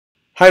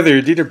Hi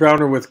there, Dieter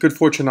Browner with Good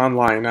Fortune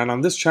Online, and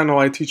on this channel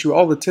I teach you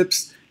all the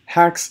tips,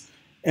 hacks,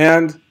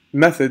 and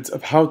methods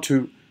of how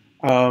to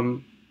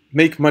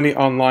make money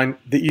online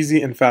the easy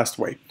and fast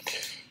way.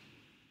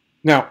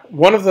 Now,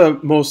 one of the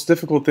most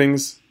difficult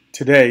things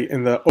today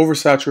in the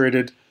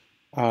oversaturated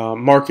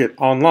market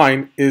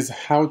online is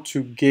how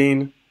to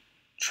gain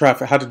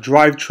traffic, how to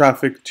drive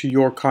traffic to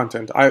your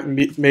content.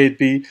 May it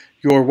be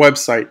your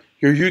website,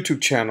 your YouTube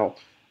channel,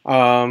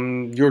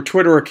 your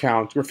Twitter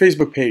account, your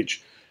Facebook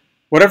page,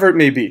 whatever it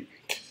may be.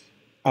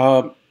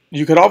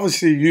 You could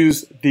obviously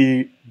use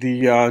the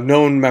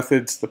known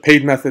methods, the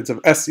paid methods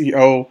of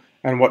SEO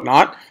and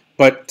whatnot,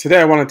 but today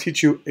I want to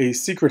teach you a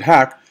secret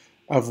hack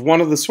of one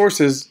of the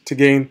sources to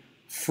gain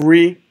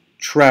free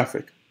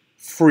traffic.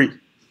 Free.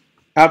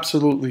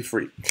 Absolutely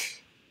free.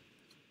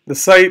 The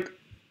site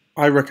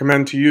I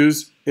recommend to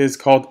use is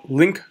called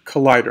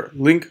Linkcollider.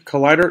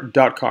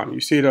 Linkcollider.com.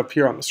 You see it up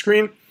here on the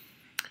screen.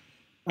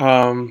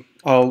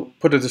 I'll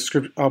put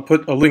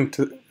a link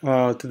to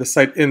the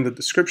site in the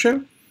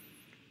description.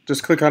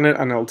 Just click on it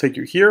and it'll take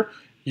you here.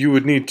 You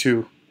would need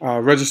to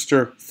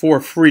register for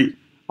free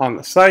on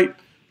the site,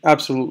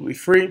 absolutely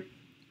free.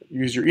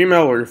 Use your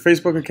email or your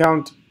Facebook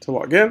account to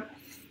log in.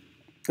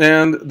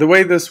 And the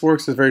way this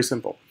works is very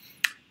simple.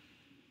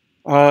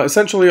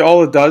 Essentially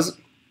all it does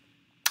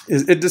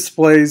is it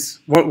displays,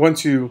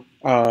 once you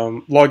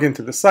log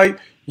into the site,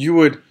 you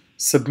would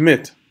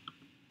submit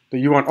that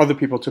you want other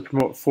people to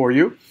promote for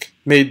you.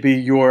 Maybe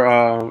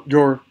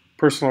your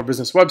personal or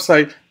business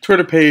website,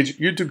 Twitter page,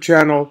 YouTube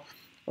channel,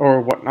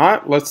 or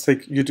whatnot. Let's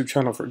take YouTube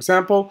channel for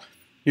example.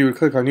 You would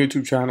click on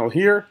YouTube channel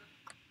here.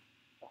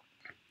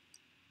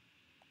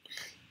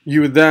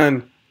 You would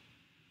then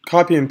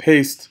copy and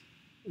paste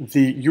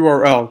the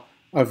URL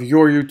of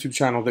your YouTube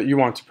channel that you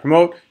want to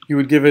promote. You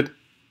would give it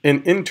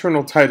an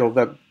internal title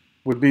that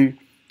would be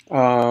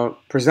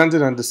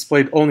presented and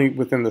displayed only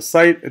within the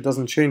site. It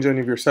doesn't change any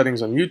of your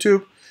settings on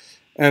YouTube.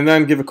 And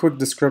then give a quick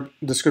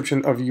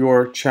description of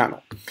your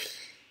channel.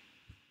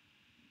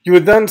 You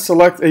would then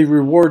select a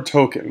reward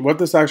token. What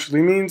this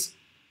actually means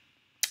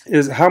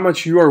is how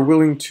much you are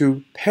willing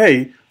to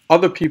pay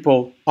other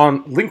people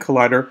on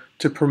Linkcollider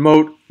to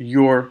promote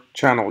your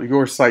channel,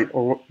 your site,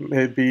 or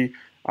maybe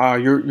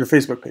your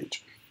Facebook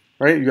page.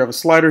 Right? You have a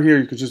slider here.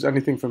 You could choose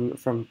anything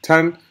from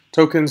 10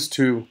 tokens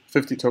to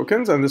 50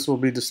 tokens, and this will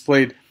be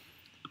displayed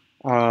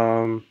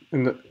in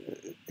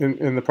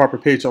the proper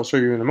page. I'll show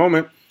you in a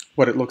moment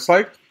what it looks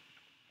like.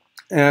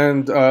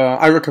 And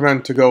I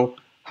recommend to go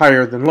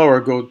higher than lower,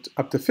 go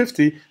up to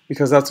 50,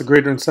 because that's a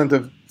greater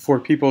incentive for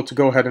people to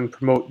go ahead and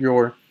promote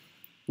your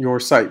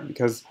site,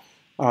 because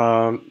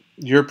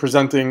you're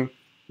presenting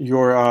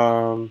your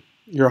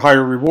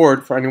higher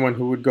reward for anyone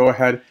who would go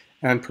ahead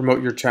and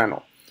promote your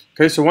channel.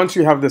 Okay, so once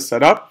you have this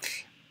set up,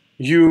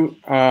 you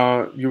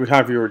would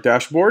have your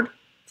dashboard,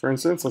 for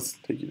instance. Let's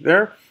take you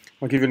there.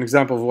 I'll give you an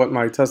example of what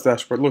my test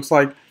dashboard looks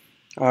like.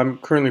 I'm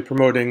currently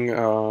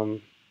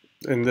promoting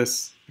in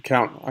this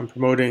account. I'm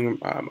promoting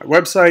my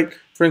website,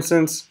 for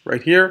instance,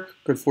 right here,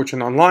 Good Fortune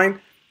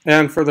Online,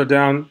 and further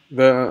down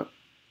the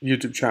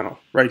YouTube channel,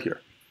 right here.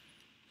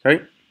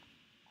 Okay,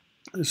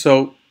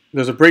 so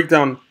there's a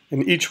breakdown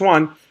in each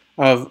one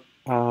of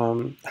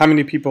how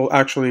many people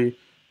actually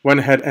went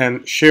ahead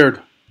and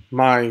shared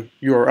my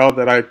URL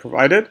that I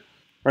provided.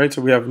 Right,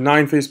 so we have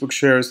 9 Facebook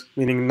shares,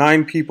 meaning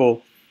 9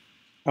 people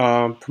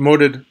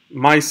promoted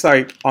my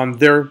site on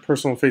their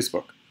personal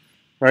Facebook.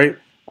 Right,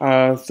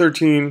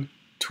 13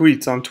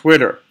 tweets on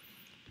Twitter,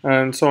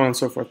 and so on and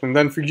so forth. And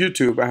then for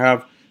YouTube, I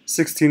have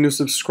 16 new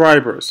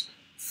subscribers,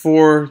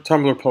 4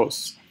 Tumblr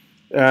posts,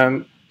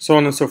 and so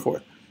on and so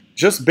forth.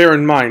 Just bear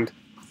in mind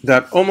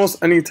that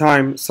almost any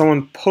time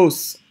someone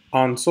posts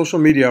on social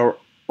media or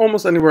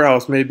almost anywhere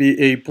else, maybe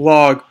a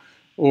blog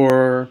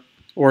or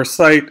a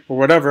site or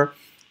whatever,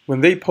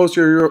 when they post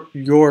your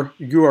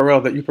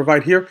URL that you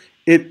provide here,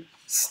 it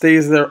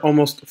stays there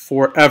almost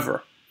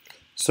forever.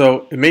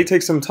 So it may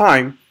take some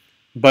time,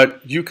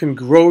 but you can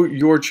grow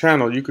your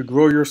channel, you could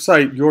grow your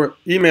site, your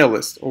email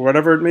list, or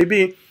whatever it may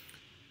be,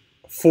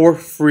 for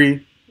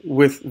free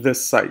with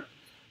this site.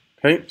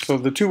 Okay, so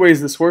the 2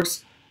 ways this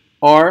works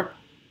are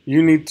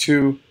you need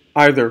to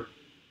either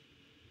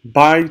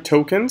buy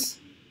tokens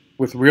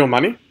with real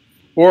money,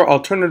 or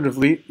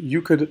alternatively,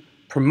 you could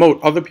promote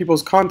other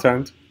people's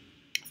content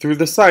through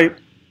the site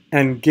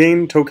and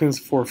gain tokens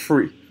for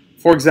free.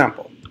 For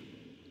example,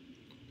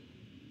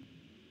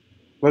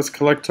 let's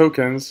collect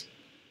tokens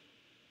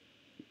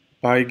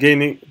by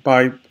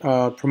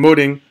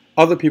promoting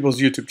other people's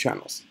YouTube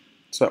channels.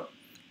 So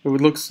it would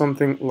look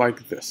something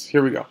like this.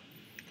 Here we go.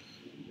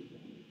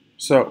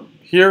 So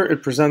here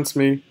it presents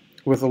me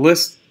with a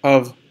list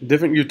of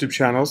different YouTube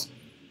channels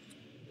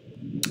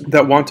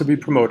that want to be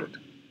promoted.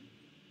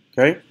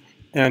 Okay,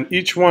 and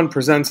each one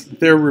presents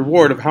their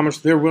reward of how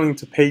much they're willing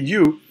to pay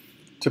you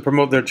to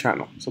promote their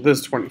channel. So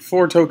there's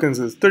 24 tokens,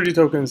 there's 30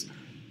 tokens,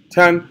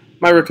 10.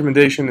 My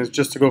recommendation is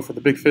just to go for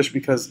the big fish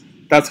because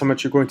that's how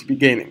much you're going to be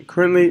gaining.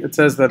 Currently, it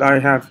says that I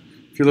have,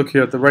 if you look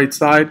here at the right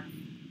side,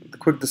 the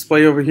quick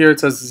display over here, it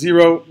says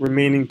 0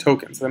 remaining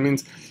tokens. That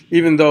means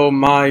even though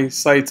my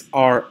sites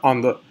are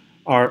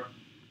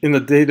in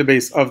the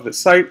database of the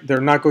site, they're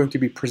not going to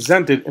be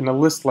presented in a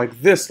list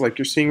like this, like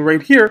you're seeing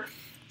right here,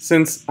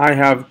 since I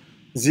have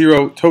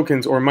 0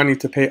 tokens or money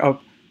to pay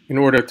up in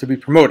order to be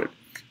promoted.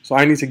 So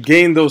I need to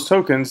gain those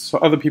tokens so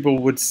other people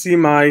would see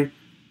my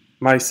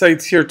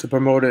sites here to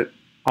promote it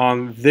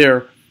on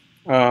their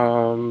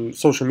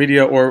social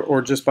media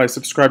or just by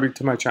subscribing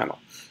to my channel.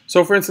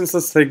 So for instance,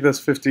 let's take this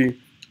 50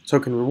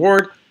 token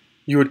reward.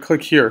 You would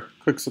click here,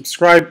 click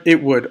subscribe.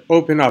 It would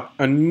open up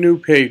a new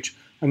page,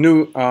 a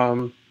new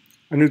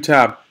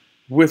tab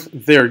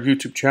with their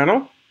YouTube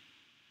channel.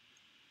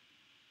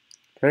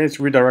 Okay, it's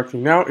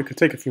redirecting now. It could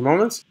take a few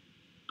moments.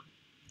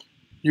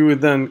 You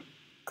would then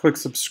click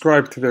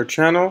subscribe to their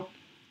channel,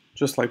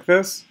 just like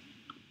this,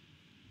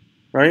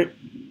 right?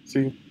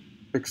 See,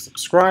 click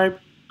subscribe.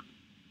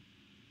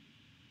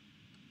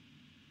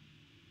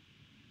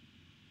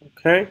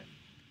 Okay,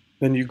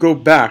 then you go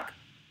back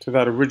to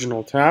that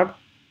original tab.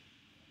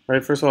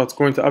 Right, first of all, it's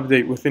going to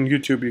update within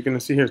YouTube. You're going to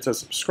see here it says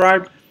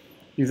subscribe.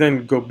 You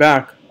then go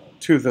back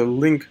to the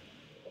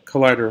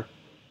Linkcollider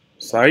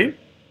site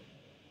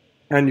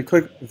and you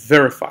click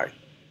verify.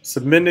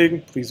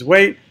 Submitting, please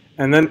wait,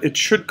 and then it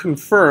should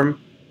confirm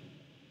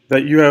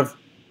that you have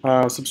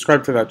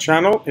subscribed to that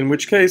channel, in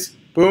which case,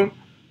 boom,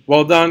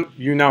 well done,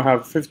 you now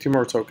have 50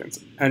 more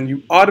tokens. And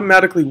you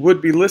automatically would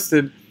be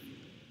listed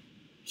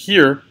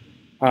here.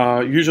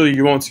 Usually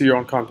you won't see your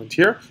own content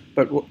here,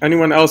 but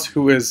anyone else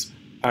who is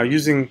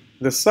using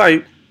the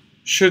site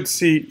should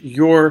see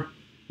your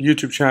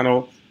YouTube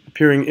channel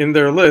appearing in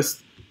their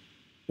list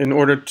in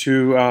order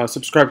to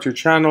subscribe to your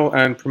channel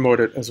and promote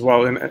it as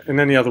well in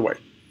any other way.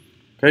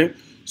 Okay,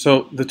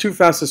 so the 2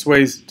 fastest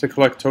ways to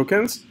collect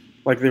tokens,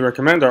 like they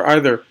recommend, are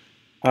either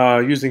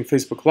using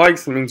Facebook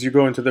likes, that means you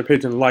go into their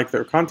page and like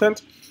their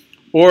content,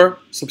 or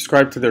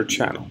subscribe to their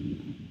channel.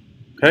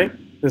 Okay,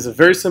 this is a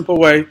very simple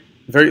way,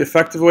 very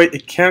effective way.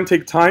 It can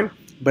take time,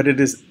 but it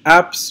is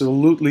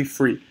absolutely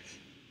free.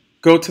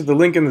 Go to the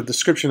link in the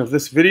description of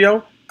this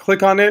video,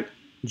 click on it,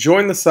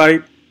 join the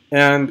site,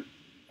 and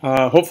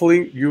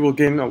hopefully you will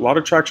gain a lot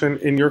of traction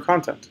in your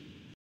content.